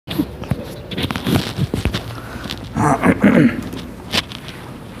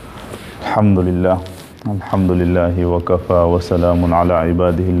Alhamdulillah, alhamdulillahi wa kafa wa salamun ala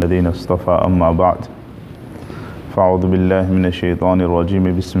ibadihi alladhina istafa amma ba'd. Fa'udhu billahi minash shaitanir rajim.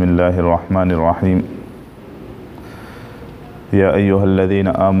 Bismillahir rahmanir rahim. Ya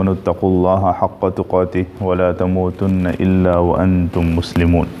ayyuhalladhina amanu ittaqullaha haqqa tuqatih wa la tamutunna illa wa antum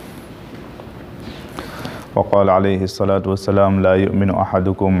muslimun. وقال عليه الصلاة والسلام لا يؤمن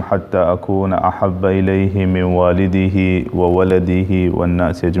أحدكم حتى أكون أحب إليه من والده وولده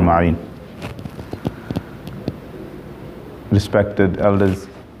والناس أجمعين. Respected elders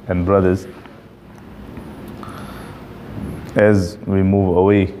and brothers, as we move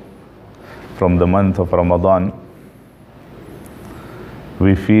away from the month of Ramadan,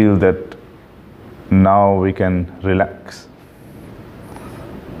 we feel that now we can relax.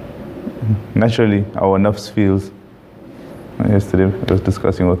 Naturally, our nafs feels, yesterday I was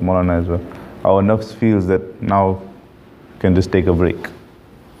discussing with Maulana as well, our nafs feels that now we can just take a break.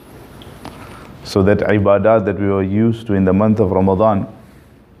 So that ibadah that we were used to in the month of Ramadan,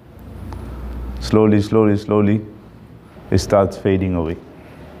 slowly, it starts fading away.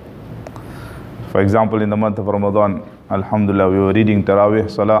 For example, in the month of Ramadan, alhamdulillah, we were reading Taraweeh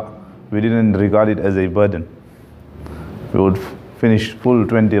Salah, we didn't regard it as a burden. We would finish full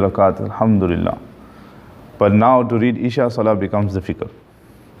 20 rakat, alhamdulillah. But now to read Isha Salah becomes difficult.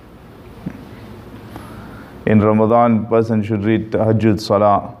 In Ramadan, person should read Tahajjud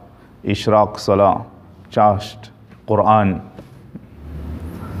Salah, Ishraq Salah, Chasht, Quran.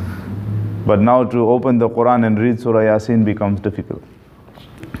 But now to open the Quran and read Surah Yasin becomes difficult.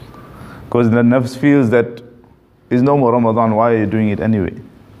 Because the nafs feels that it's no more Ramadan, why are you doing it anyway?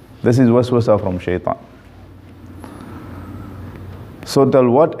 This is waswasa from shaitan. So till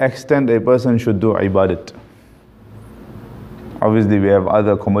what extent a person should do ibadat? Obviously we have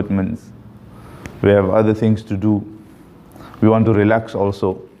other commitments, we have other things to do, we want to relax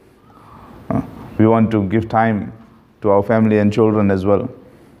also. We want to give time to our family and children as well.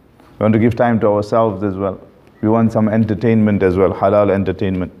 We want to give time to ourselves as well. We want some entertainment as well, halal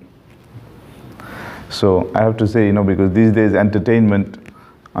entertainment. So I have to say, because these days entertainment,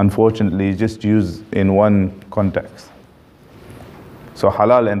 unfortunately, is just used in one context. So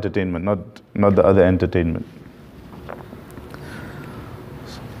halal entertainment, not the other entertainment.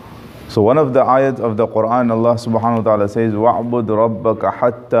 So one of the ayats of the Quran, Allah subhanahu wa ta'ala says, وَعْبُدْ رَبَّكَ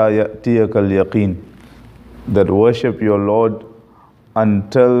حَتَّى يَأْتِيَكَ الْيَقِينَ, that worship your Lord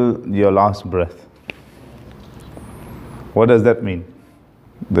until your last breath. What does that mean?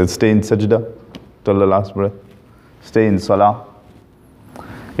 That stay in sajda till the last breath? Stay in salah?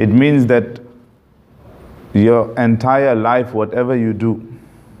 It means that your entire life, whatever you do,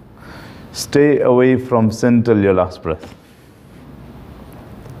 stay away from sin till your last breath.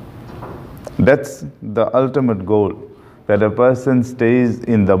 That's the ultimate goal, that a person stays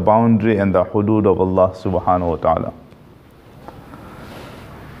in the boundary and the hudud of Allah subhanahu wa ta'ala.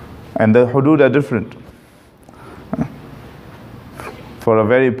 And the hudud are different. For a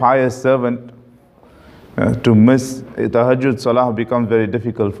very pious servant, to miss tahajjud salah becomes very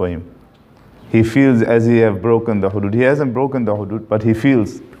difficult for him. He feels as he have broken the hudud. He hasn't broken the hudud, but he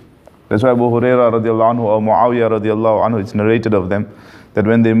feels. That's why Abu Hurairah radiallahu anhu or Muawiyah radiallahu anhu, it's narrated of them, that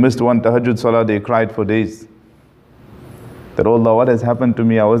when they missed one tahajjud salah, they cried for days. That, oh Allah, what has happened to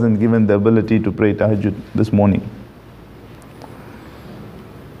me? I wasn't given the ability to pray tahajjud this morning.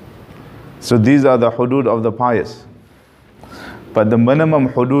 So these are the hudud of the pious. But the minimum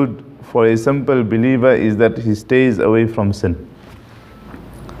hudud for a simple believer is that he stays away from sin.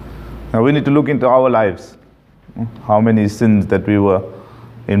 Now we need to look into our lives. How many sins that we were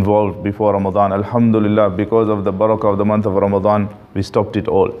involved before Ramadan. Alhamdulillah, because of the barakah of the month of Ramadan, we stopped it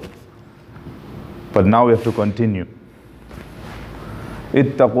all. But now we have to continue.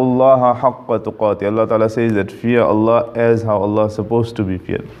 Ittaqullaha haqqa tuqati. Allah Ta'ala says that fear Allah as how Allah is supposed to be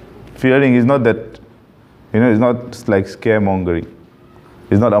feared. Fearing is not that, it's not like scaremongering.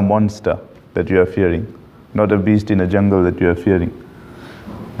 It's not a monster that you are fearing, not a beast in a jungle that you are fearing.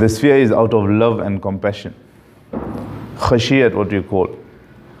 This fear is out of love and compassion. Khashiyat, what you call.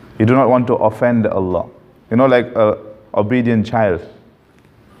 You do not want to offend Allah. Like an obedient child.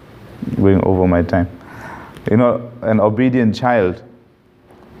 Going over my time. An obedient child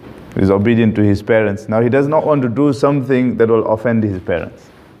is obedient to his parents. Now he does not want to do something that will offend his parents.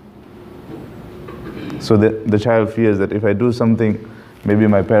 So the child fears that if I do something, maybe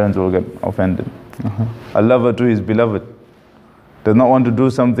my parents will get offended. A lover to his beloved does not want to do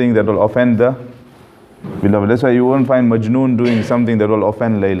something that will offend the beloved. That's why you won't find Majnoon doing something that will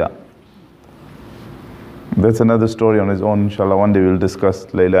offend Layla. That's another story on its own. Inshallah, one day we'll discuss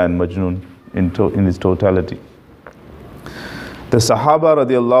Layla and Majnoon in its totality. The Sahaba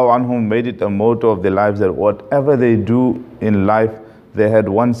radiallahu anhum made it a motto of their lives that whatever they do in life, they had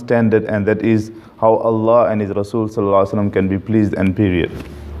one standard, and that is how Allah and His Rasul sallallahu alaihi wasallam can be pleased, and period.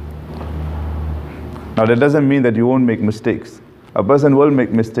 Now that doesn't mean that you won't make mistakes. A person will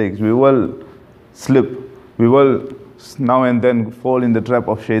make mistakes. We will slip. We will now and then fall in the trap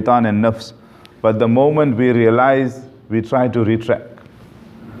of shaitan and nafs. But the moment we realize, we try to retract.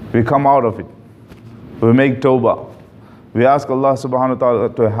 We come out of it. We make tawbah. We ask Allah subhanahu wa ta'ala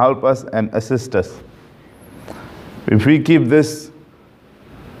to help us and assist us. If we keep this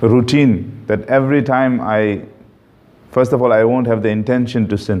routine, that every time first of all, I won't have the intention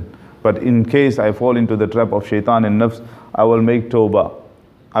to sin. But in case I fall into the trap of shaitan and nafs, I will make tawbah.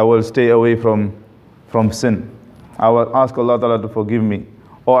 I will stay away from sin. I will ask Allah Ta'ala to forgive me.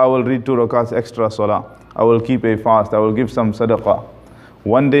 Or I will read 2 rakats extra salah. I will keep a fast. I will give some sadaqah.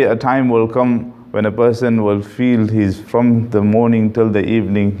 One day a time will come when a person will feel he's from the morning till the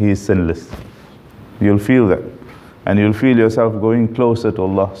evening, he is sinless. You'll feel that. And you'll feel yourself going closer to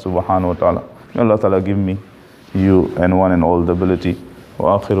Allah subhanahu wa ta'ala. May Allah Ta'ala give me, you and one and all the ability.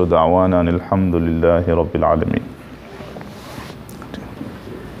 وآخر دعوانا الحمد لله رب العالمين.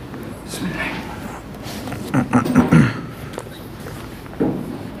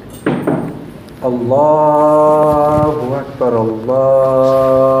 Allahu Akbar,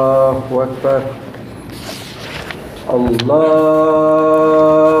 Allahu Akbar, Allahu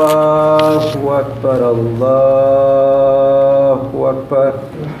Akbar, Allahu Akbar.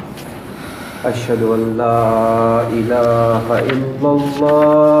 Ashhadu an la ilaha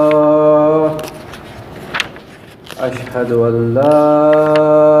illallah. Ashhadu an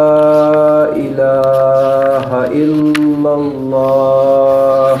la ilaha illallah.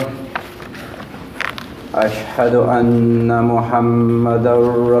 Ashhadu anna Muhammadar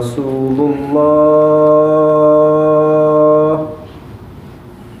Rasulullah.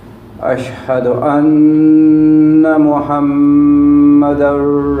 Ashhadu anna Muhammadar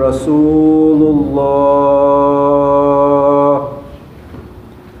Rasulullah.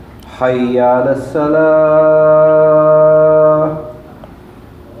 Hayya ala salah.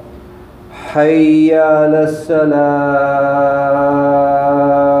 Hayya ala salah.